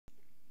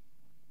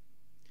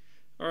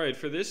Alright,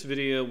 for this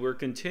video we're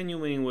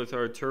continuing with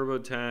our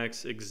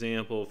TurboTax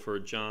example for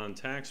John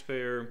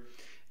taxpayer,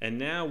 and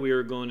now we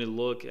are going to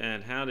look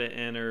at how to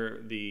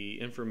enter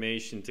the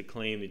information to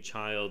claim the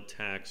child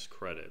tax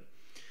credit.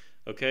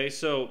 Okay,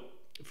 so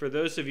for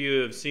those of you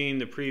who have seen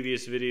the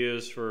previous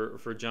videos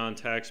for John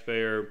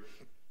taxpayer,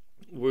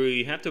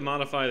 we have to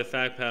modify the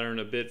fact pattern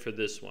a bit for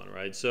this one,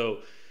 right?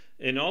 So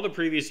in all the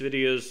previous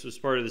videos as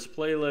part of this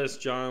playlist,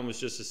 John was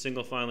just a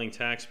single filing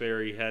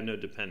taxpayer. He had no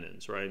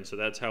dependents, right? And so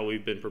that's how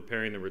we've been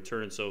preparing the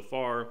return so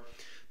far.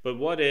 But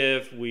what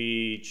if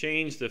we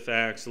change the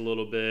facts a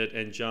little bit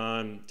and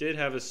John did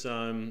have a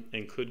son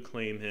and could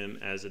claim him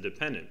as a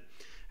dependent?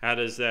 How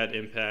does that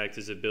impact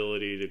his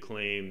ability to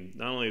claim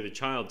not only the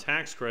child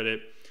tax credit,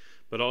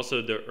 but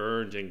also the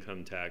earned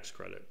income tax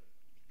credit?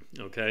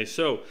 Okay,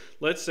 so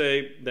let's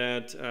say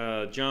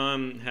that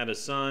John had a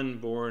son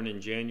born in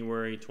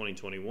January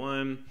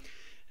 2021,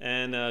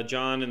 and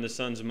John and the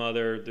son's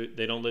mother,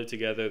 they don't live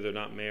together, they're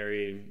not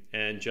married,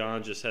 and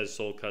John just has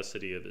sole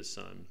custody of his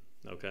son.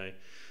 Okay,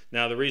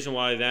 now the reason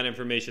why that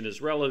information is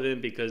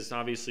relevant, because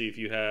obviously if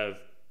you have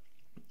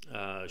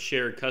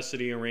shared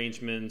custody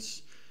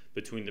arrangements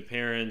between the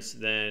parents,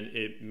 then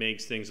it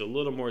makes things a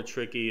little more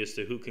tricky as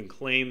to who can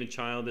claim the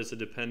child as a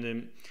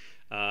dependent.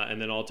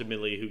 And then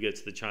ultimately who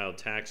gets the child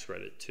tax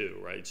credit too,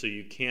 right? So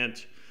you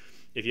can't,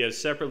 if you have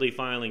separately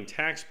filing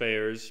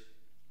taxpayers,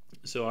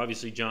 so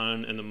obviously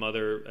John and the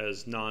mother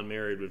as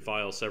non-married would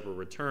file separate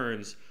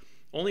returns,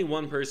 only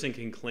one person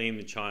can claim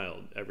the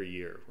child every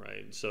year,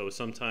 right? So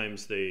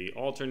sometimes they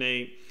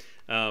alternate,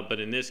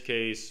 but in this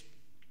case,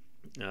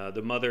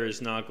 the mother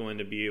is not going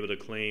to be able to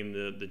claim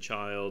the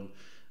child,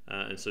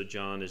 and so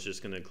John is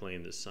just going to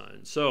claim the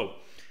son. So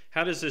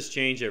how does this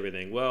change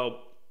everything?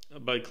 Well,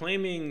 by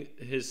claiming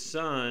his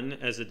son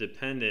as a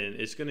dependent,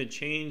 it's going to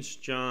change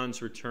John's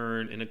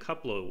return in a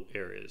couple of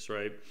areas,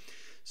 right?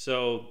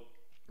 So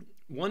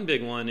one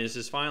big one is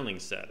his filing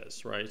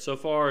status, right? So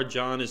far,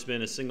 John has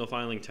been a single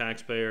filing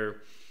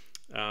taxpayer,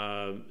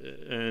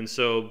 and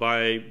so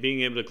by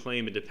being able to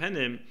claim a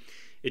dependent,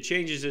 it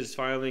changes his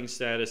filing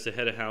status to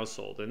head of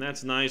household. And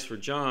that's nice for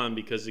John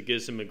because it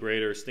gives him a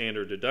greater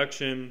standard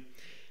deduction.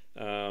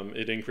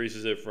 It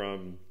increases it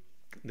from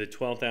the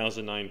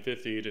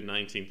 $12,950 to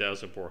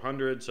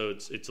 $19,400, so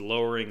it's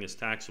lowering his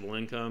taxable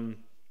income,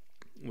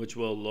 which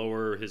will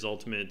lower his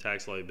ultimate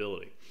tax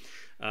liability.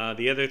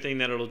 The other thing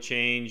that it'll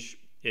change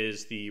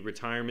is the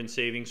retirement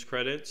savings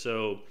credit.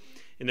 So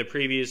in the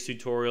previous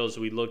tutorials,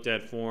 we looked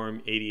at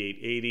Form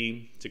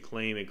 8880 to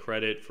claim a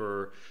credit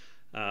for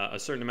a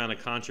certain amount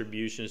of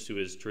contributions to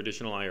his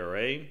traditional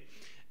IRA,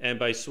 and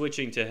by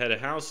switching to head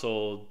of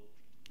household,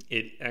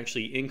 it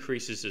actually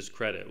increases his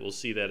credit. We'll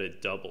see that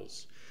it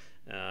doubles.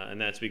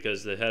 And that's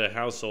because the head of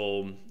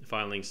household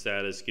filing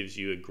status gives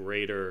you a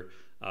greater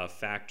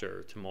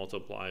factor to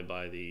multiply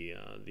by the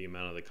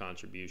amount of the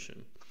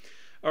contribution.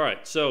 All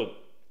right, so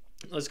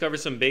let's cover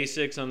some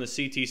basics on the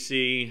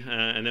CTC,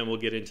 and then we'll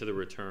get into the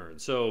return.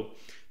 So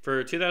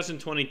for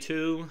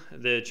 2022,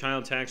 the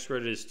child tax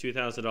credit is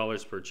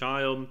 $2,000 per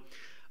child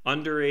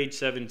under age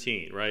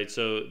 17, right?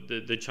 So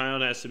the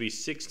child has to be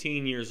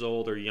 16 years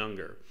old or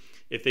younger.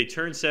 If they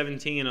turn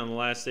 17 on the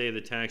last day of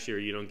the tax year,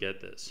 you don't get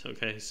this,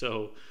 okay?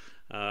 So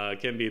it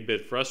can be a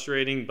bit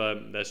frustrating,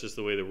 but that's just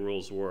the way the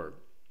rules work.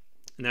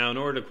 Now, in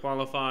order to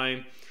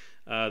qualify,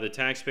 the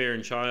taxpayer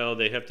and child,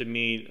 they have to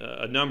meet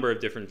a number of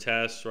different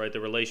tests, right?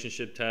 The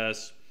relationship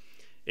test,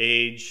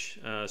 age,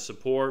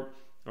 support,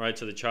 all right?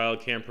 So the child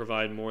can't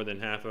provide more than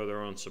half of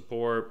their own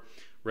support.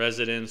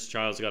 Residence,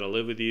 child's got to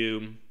live with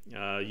you.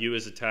 You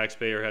as a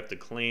taxpayer have to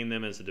claim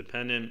them as a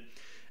dependent.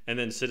 And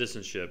then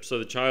citizenship. So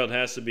the child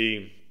has to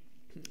be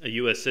a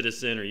U.S.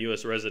 citizen or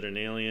U.S. resident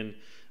alien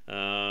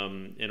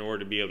in order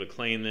to be able to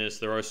claim this.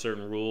 There are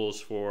certain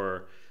rules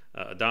for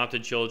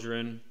adopted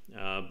children,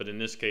 but in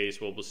this case,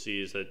 what we'll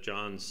see is that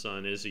John's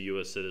son is a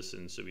U.S.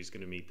 citizen, so he's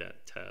going to meet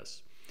that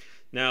test.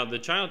 Now, the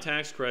child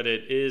tax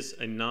credit is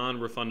a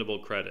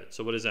non-refundable credit.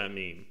 So what does that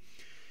mean?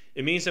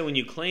 It means that when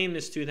you claim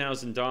this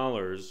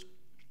 $2,000,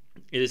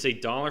 it is a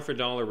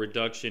dollar-for-dollar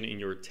reduction in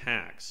your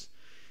tax.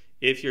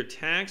 If your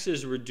tax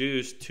is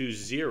reduced to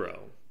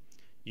zero,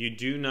 you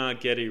do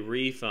not get a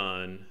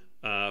refund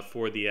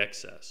for the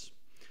excess,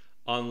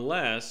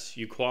 unless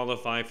you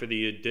qualify for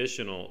the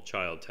additional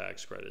child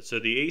tax credit. So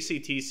the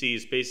ACTC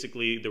is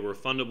basically the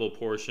refundable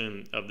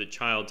portion of the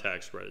child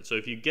tax credit. So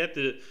if you get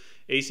the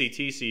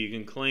ACTC, you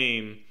can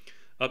claim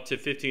up to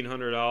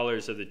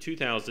 $1,500 of the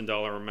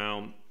 $2,000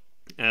 amount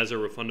as a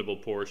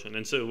refundable portion.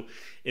 And so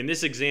in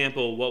this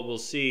example, what we'll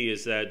see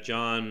is that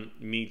John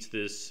meets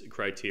this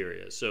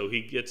criteria. So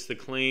he gets to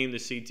claim the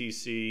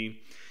CTC,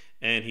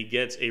 and he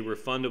gets a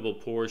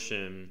refundable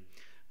portion,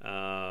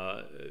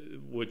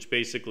 which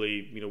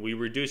basically, we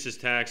reduce his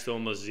tax to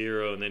almost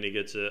zero, and then he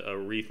gets a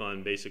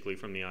refund basically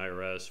from the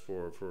IRS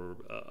for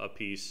a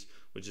piece,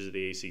 which is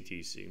the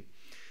ACTC.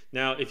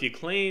 Now, if you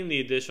claim the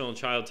additional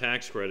child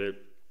tax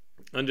credit,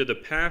 under the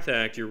PATH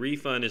Act, your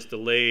refund is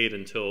delayed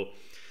until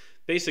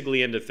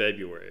basically end of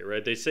February,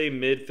 right? They say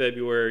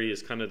mid-February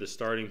is kind of the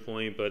starting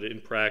point, but in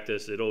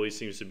practice, it always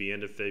seems to be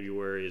end of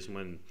February is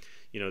when,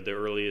 the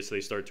earliest they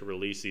start to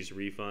release these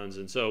refunds.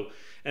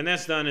 And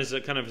that's done as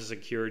a kind of a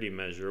security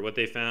measure. What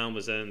they found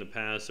was that in the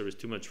past there was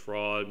too much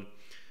fraud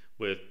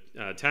with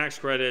tax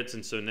credits,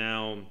 and so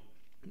now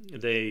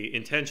they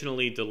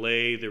intentionally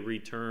delay the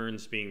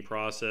returns being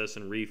processed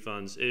and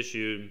refunds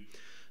issued,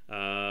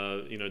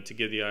 to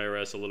give the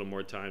IRS a little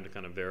more time to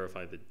kind of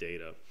verify the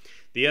data.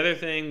 The other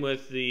thing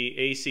with the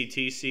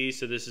ACTC,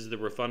 so this is the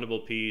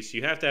refundable piece,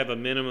 you have to have a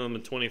minimum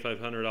of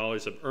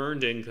 $2,500 of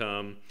earned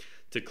income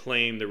to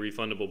claim the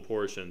refundable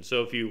portion.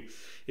 So if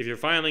you're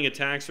filing a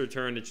tax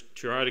return to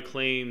try to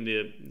claim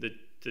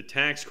the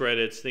tax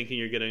credits thinking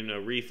you're getting a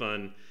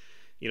refund,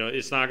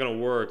 it's not going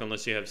to work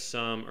unless you have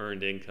some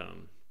earned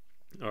income.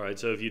 All right,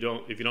 so if you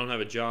don't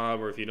have a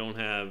job, or if you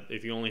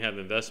only have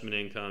investment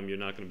income, you're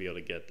not going to be able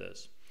to get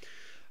this.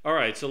 All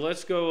right, so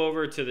let's go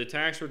over to the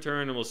tax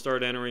return, and we'll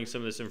start entering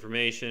some of this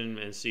information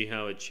and see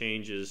how it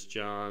changes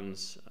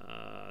John's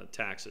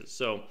taxes.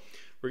 So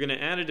we're going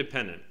to add a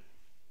dependent.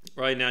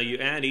 Right now, you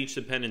add each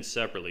dependent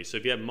separately. So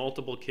if you have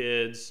multiple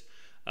kids,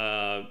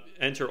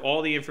 enter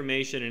all the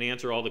information and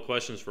answer all the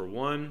questions for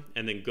one,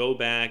 and then go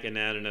back and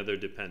add another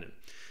dependent.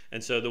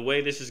 And so the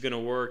way this is going to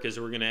work is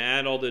we're going to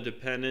add all the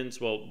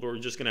dependents. Well, we're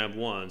just going to have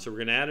one. So we're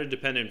going to add a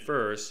dependent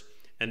first,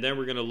 and then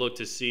we're going to look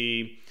to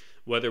see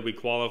whether we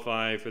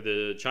qualify for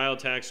the child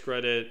tax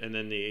credit and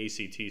then the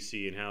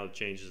ACTC and how it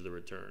changes the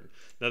return.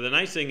 Now, the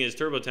nice thing is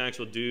TurboTax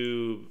will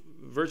do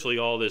virtually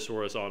all this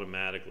for us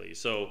automatically.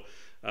 So,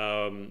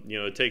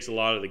 it takes a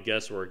lot of the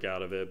guesswork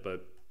out of it,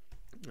 but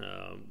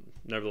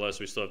nevertheless,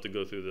 we still have to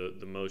go through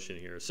the motion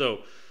here. So,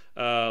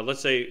 let's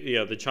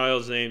say, the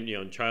child's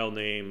name, child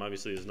name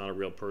obviously is not a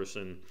real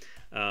person.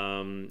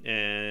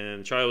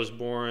 And child was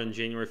born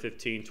January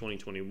 15,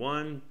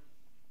 2021.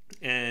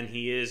 And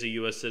he is a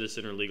U.S.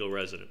 citizen or legal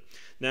resident.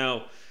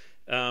 Now,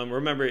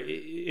 remember,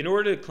 in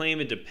order to claim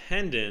a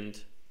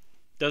dependent,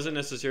 doesn't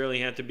necessarily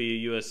have to be a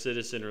U.S.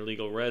 citizen or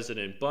legal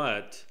resident,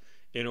 but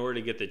in order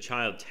to get the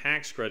child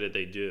tax credit,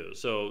 they do.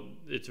 So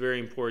it's very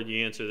important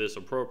you answer this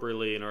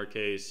appropriately. In our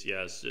case,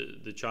 yes,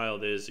 the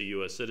child is a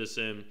U.S.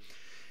 citizen.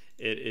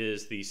 It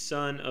is the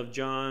son of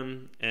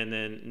John, and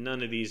then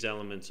none of these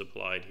elements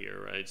applied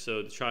here, right?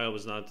 So the child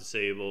was not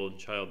disabled,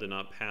 child did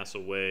not pass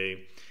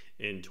away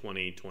in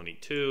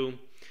 2022.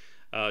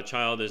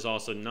 Child is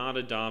also not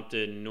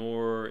adopted,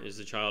 nor is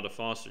the child a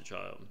foster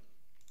child.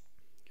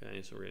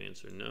 Okay, so we're going to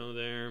answer no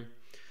there.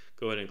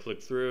 Go ahead and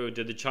click through.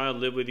 Did the child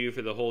live with you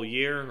for the whole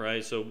year,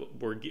 right? So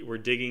we're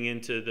digging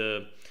into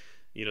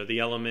the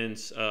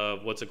elements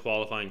of what's a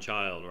qualifying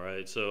child,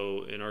 right?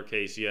 So in our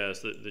case,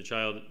 yes, the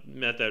child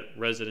met that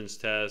residence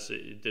test.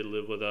 It did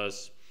live with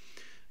us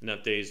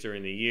enough days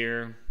during the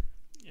year,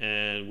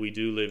 and we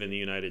do live in the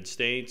United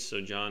States,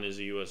 so John is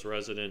a U.S.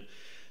 resident.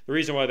 The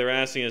reason why they're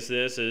asking us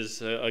this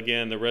is,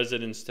 again, the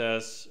residence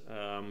test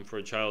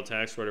for child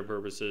tax credit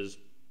purposes.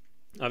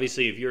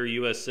 Obviously, if you're a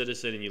U.S.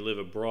 citizen and you live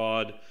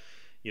abroad,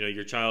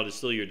 your child is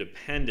still your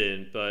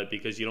dependent, but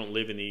because you don't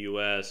live in the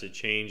U.S., it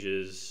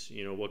changes,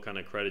 what kind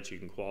of credits you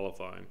can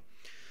qualify.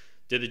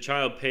 Did the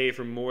child pay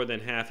for more than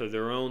half of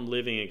their own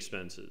living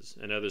expenses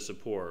and other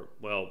support?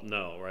 Well,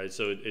 no, right?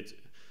 So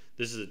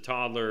this is a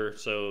toddler,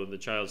 so the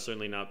child's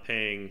certainly not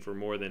paying for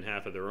more than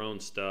half of their own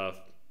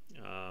stuff.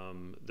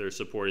 Their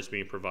support is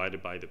being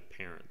provided by the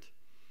parent.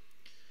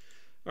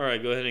 All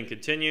right, go ahead and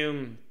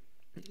continue.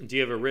 Do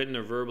you have a written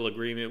or verbal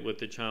agreement with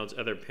the child's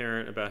other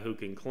parent about who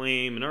can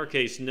claim? In our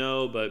case,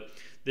 no, but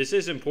this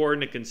is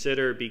important to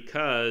consider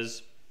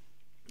because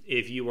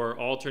if you are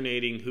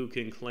alternating who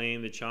can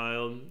claim the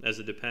child as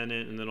a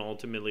dependent and then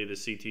ultimately the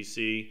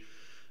CTC,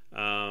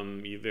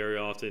 you very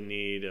often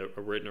need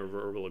a written or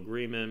verbal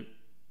agreement.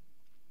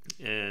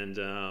 And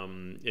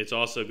it's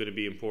also going to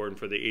be important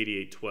for the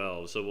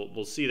 8812. So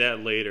we'll see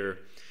that later.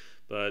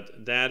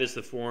 But that is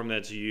the form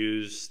that's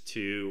used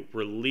to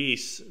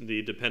release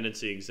the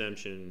dependency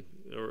exemption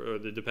or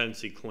the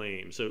dependency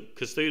claim. So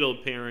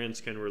custodial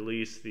parents can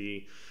release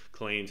the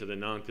claim to the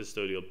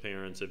non-custodial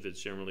parents if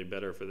it's generally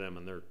better for them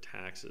and their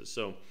taxes.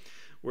 So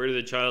where did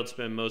the child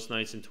spend most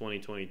nights in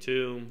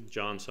 2022?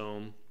 John's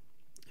home.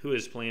 Who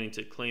is planning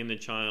to claim the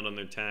child on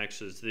their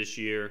taxes this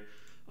year?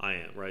 I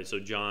am, right? So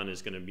John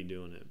is going to be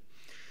doing it.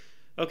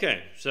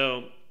 Okay,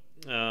 so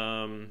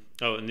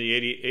and the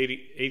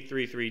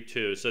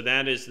 8332. So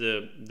that is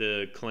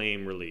the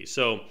claim release.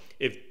 So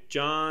if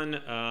John,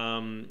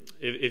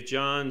 if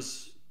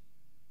John's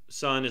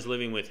son is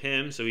living with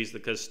him, so he's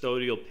the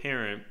custodial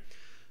parent,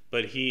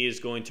 but he is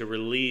going to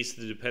release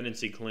the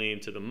dependency claim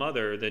to the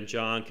mother, then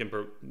John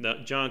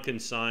can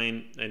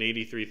sign an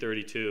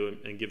 8332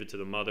 and give it to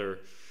the mother,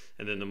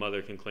 and then the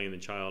mother can claim the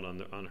child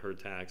on her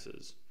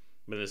taxes.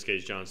 But in this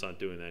case, John's not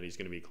doing that. He's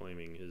going to be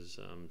claiming his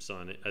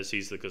son as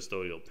he's the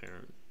custodial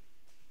parent.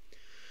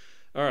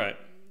 All right,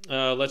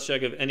 let's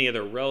check if any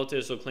other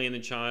relatives will claim the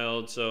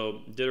child.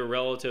 So did a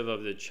relative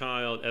of the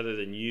child other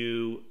than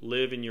you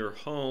live in your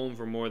home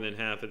for more than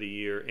half of the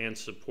year and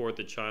support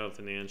the child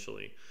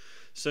financially?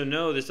 So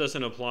no, this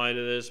doesn't apply to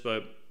this,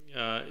 but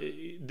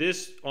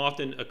this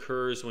often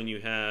occurs when you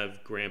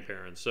have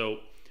grandparents. So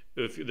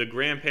if the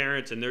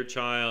grandparents and their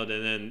child,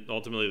 and then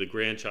ultimately the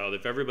grandchild,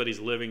 if everybody's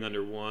living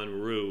under one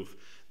roof,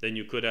 then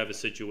you could have a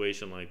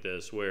situation like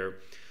this where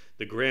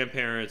the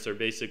grandparents are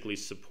basically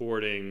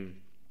supporting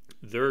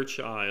their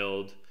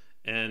child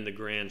and the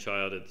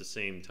grandchild at the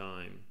same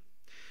time.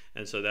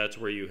 And so that's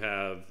where you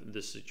have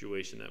this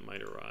situation that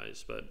might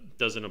arise, but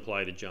doesn't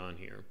apply to John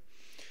here.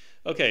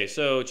 Okay,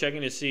 so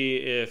checking to see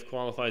if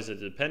qualifies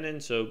as a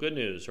dependent. So good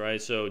news,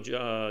 right? So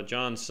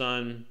John's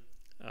son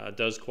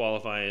does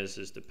qualify as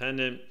his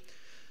dependent.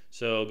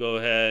 So go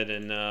ahead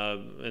and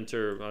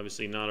enter,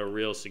 obviously not a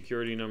real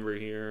security number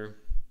here.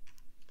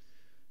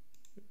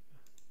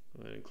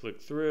 Go ahead and click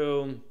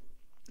through.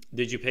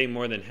 Did you pay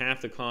more than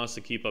half the cost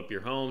to keep up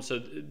your home?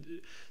 So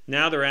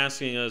now they're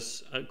asking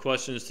us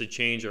questions to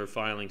change our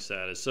filing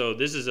status. So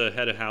this is a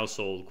head of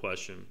household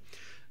question.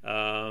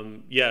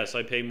 Yes,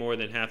 I pay more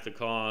than half the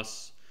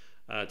costs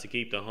to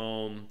keep the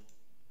home.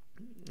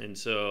 And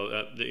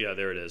so, yeah,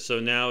 there it is. So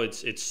now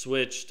it's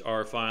switched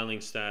our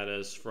filing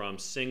status from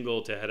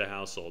single to head of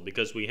household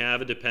because we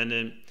have a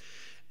dependent,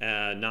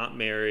 not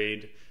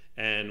married,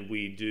 and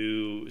we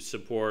do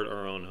support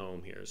our own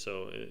home here.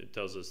 So it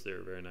tells us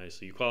there very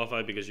nicely. You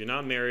qualify because you're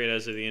not married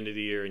as of the end of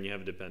the year and you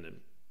have a dependent.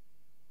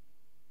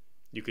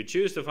 You could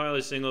choose to file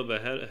as single,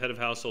 but head of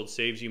household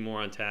saves you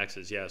more on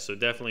taxes. Yeah, so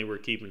definitely we're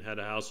keeping head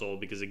of household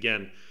because,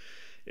 again,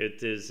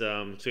 it is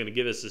it's going to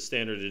give us a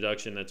standard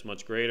deduction that's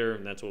much greater,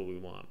 and that's what we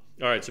want.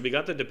 All right, so we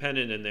got the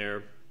dependent in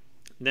there.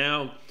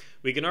 Now,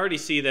 we can already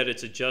see that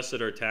it's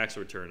adjusted our tax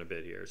return a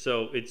bit here.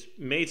 So it's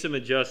made some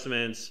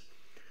adjustments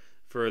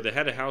for the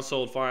head of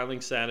household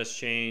filing status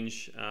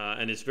change,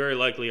 and it's very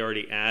likely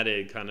already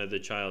added kind of the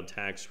child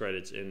tax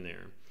credits in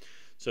there.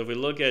 So if we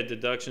look at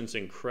deductions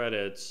and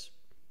credits,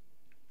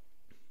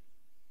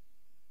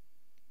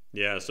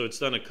 yeah, so it's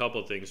done a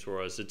couple things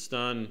for us. It's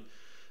done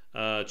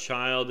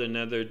child and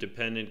other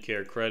dependent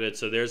care credit.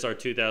 So there's our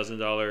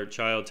 $2,000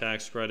 child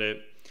tax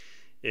credit.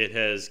 It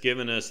has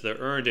given us the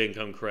earned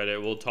income credit.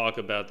 We'll talk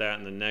about that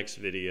in the next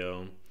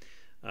video.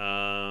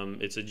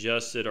 It's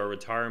adjusted our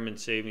retirement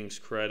savings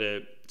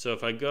credit. So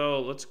if I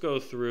go, let's go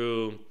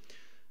through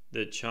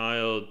the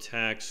child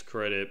tax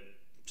credit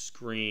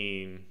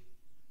screen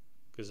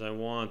because I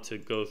want to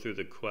go through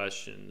the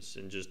questions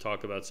and just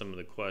talk about some of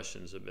the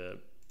questions a bit.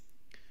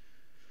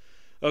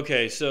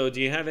 Okay, so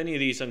do you have any of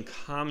these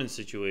uncommon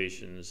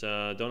situations?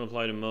 Don't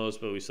apply to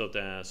most, but we still have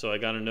to ask. So I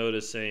got a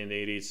notice saying the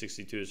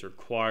 8862 is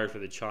required for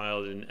the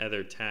child and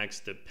other tax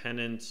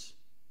dependents.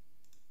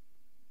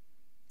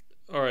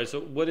 All right,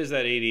 so what is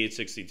that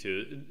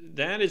 8862?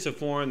 That is a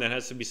form that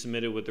has to be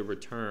submitted with the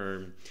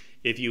return.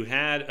 If you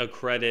had a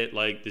credit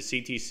like the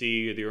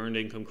CTC or the earned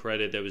income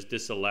credit that was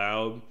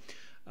disallowed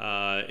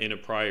in a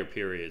prior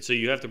period. So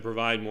you have to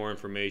provide more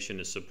information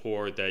to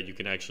support that you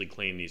can actually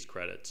claim these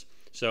credits.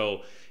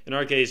 So in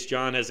our case,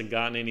 John hasn't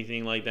gotten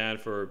anything like that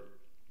for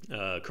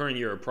current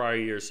year or prior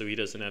year, so he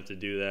doesn't have to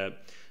do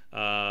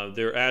that.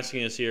 They're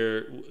asking us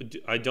here,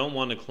 I don't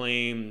want to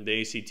claim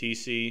the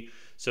ACTC.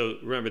 So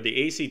remember,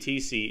 the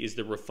ACTC is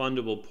the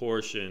refundable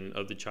portion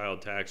of the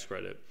child tax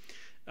credit.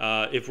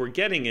 If we're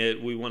getting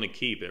it, we want to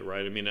keep it,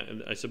 right? I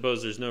mean, I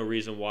suppose there's no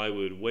reason why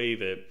we would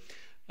waive it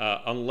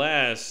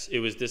unless it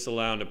was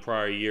disallowed in a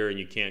prior year and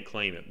you can't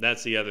claim it.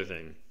 That's the other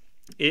thing.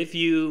 If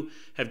you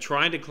have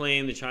tried to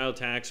claim the child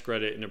tax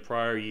credit in a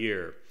prior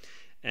year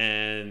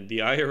and the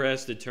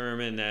IRS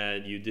determined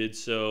that you did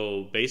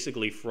so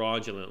basically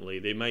fraudulently,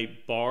 they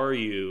might bar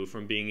you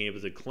from being able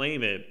to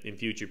claim it in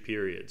future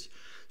periods.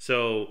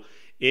 So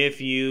if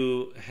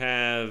you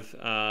have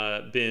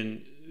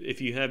been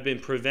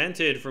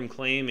prevented from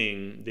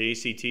claiming the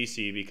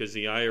ACTC because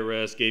the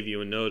IRS gave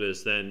you a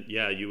notice, then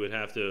yeah, you would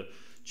have to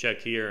check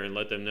here and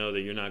let them know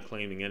that you're not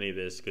claiming any of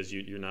this because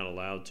you're not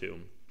allowed to.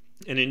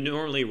 And it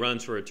normally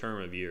runs for a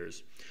term of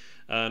years.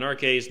 In our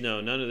case,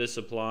 no, none of this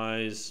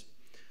applies.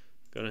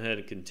 Go ahead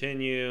and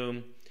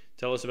continue.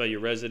 Tell us about your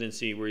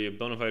residency. Were you a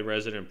bona fide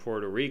resident in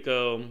Puerto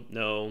Rico?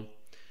 No.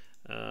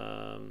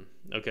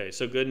 Okay,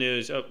 so good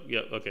news. Oh,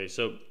 yeah, okay,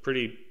 so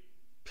pretty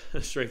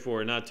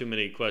straightforward. Not too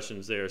many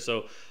questions there.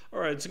 So,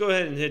 all right, let's go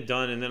ahead and hit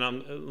done, and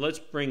then let's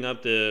bring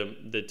up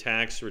the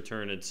tax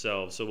return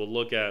itself. So we'll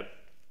look at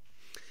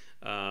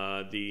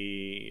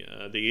the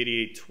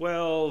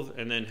 8812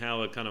 and then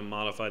how it kind of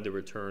modified the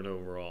return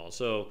overall.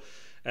 So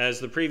as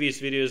the previous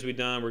videos we've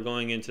done, we're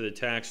going into the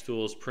tax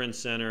tools print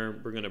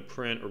center. We're going to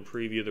print or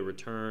preview the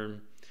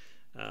return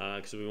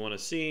because we want to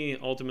see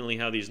ultimately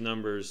how these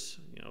numbers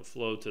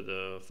flow to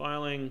the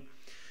filing.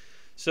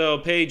 So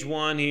page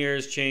 1 here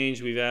is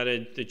changed. We've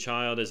added the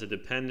child as a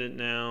dependent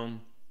now.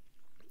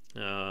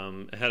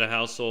 Head of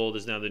household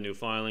is now the new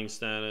filing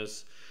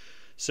status.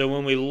 So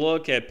when we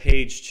look at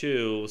page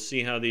 2, we'll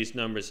see how these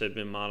numbers have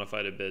been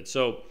modified a bit.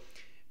 So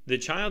the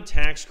child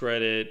tax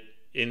credit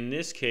in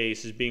this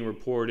case is being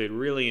reported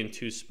really in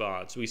 2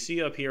 spots. We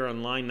see up here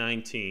on line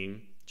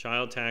 19,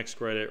 child tax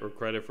credit or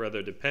credit for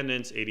other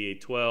dependents,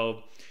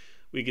 8812.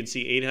 We can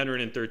see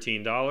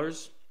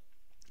 $813.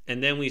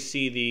 And then we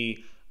see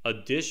the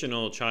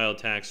additional child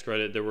tax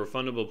credit, the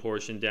refundable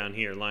portion down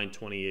here, line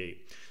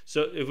 28.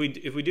 So if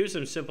we do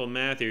some simple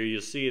math here,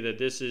 you'll see that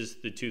this is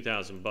the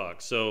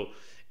 $2,000. So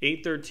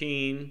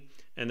 813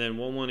 and then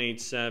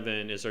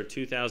 1187 is our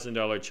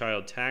 $2,000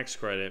 child tax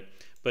credit,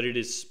 but it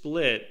is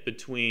split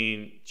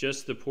between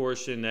just the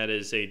portion that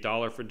is a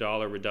dollar for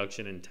dollar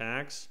reduction in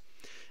tax,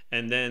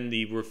 and then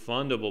the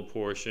refundable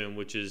portion,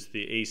 which is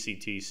the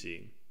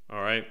ACTC.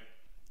 All right.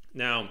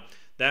 Now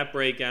that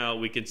breakout,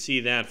 we can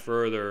see that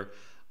further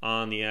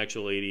on the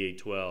actual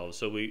 8812.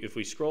 So if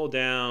we scroll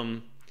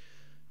down,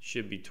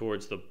 should be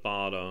towards the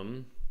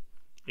bottom.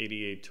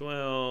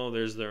 8812,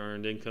 there's the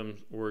earned income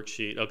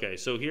worksheet. Okay,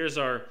 so here's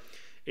our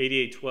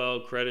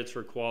 8812 credits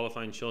for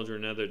qualifying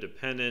children and other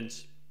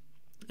dependents.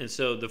 And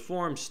so the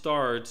form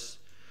starts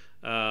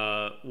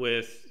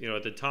with,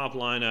 at the top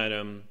line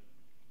item,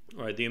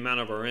 right, the amount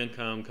of our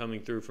income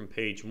coming through from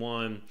page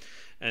 1.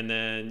 And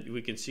then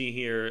we can see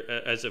here,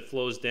 as it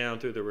flows down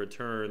through the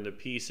return, the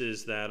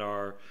pieces that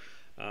are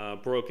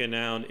broken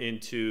out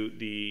into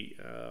the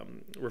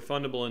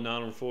refundable and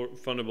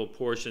non-refundable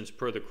portions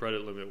per the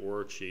credit limit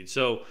worksheet.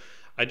 So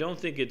I don't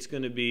think it's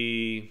going to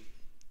be,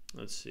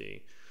 let's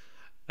see,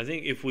 I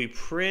think if we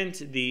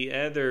print the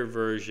other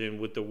version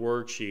with the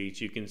worksheets,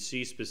 you can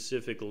see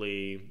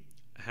specifically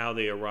how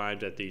they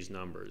arrived at these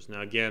numbers.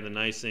 Now again, the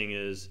nice thing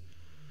is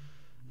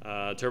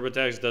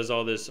TurboTax does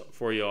all this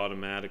for you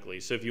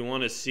automatically. So if you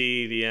want to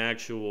see the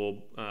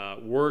actual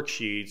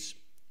worksheets,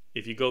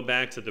 if you go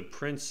back to the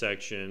print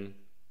section,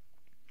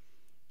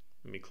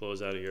 let me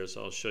close out of here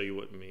so I'll show you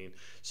what I mean.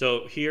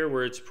 So here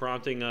where it's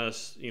prompting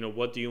us,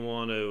 what do you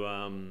want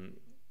to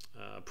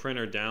print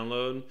or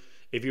download?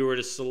 If you were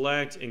to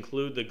select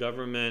include the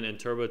government and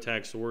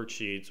TurboTax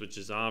worksheets, which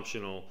is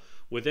optional,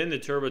 within the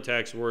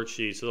TurboTax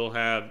worksheets, they'll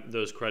have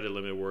those credit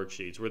limit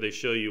worksheets where they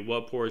show you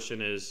what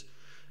portion is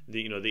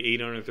the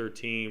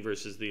 813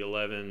 versus the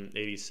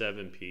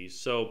 1187 piece.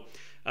 So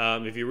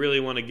if you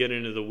really want to get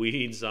into the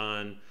weeds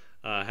on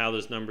how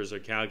those numbers are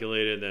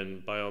calculated,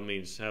 then by all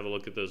means have a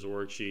look at those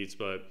worksheets.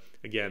 But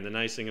again, the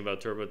nice thing about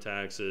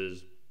TurboTax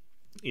is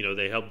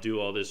they help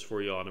do all this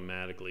for you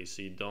automatically,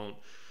 so you don't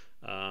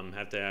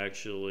have to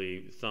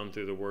actually thumb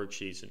through the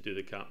worksheets and do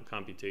the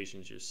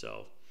computations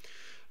yourself.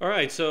 All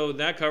right, so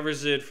that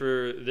covers it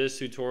for this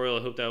tutorial.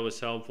 I hope that was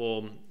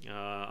helpful.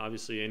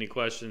 Obviously, any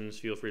questions,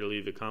 feel free to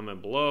leave a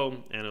comment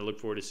below, and I look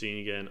forward to seeing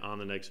you again on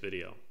the next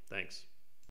video. Thanks.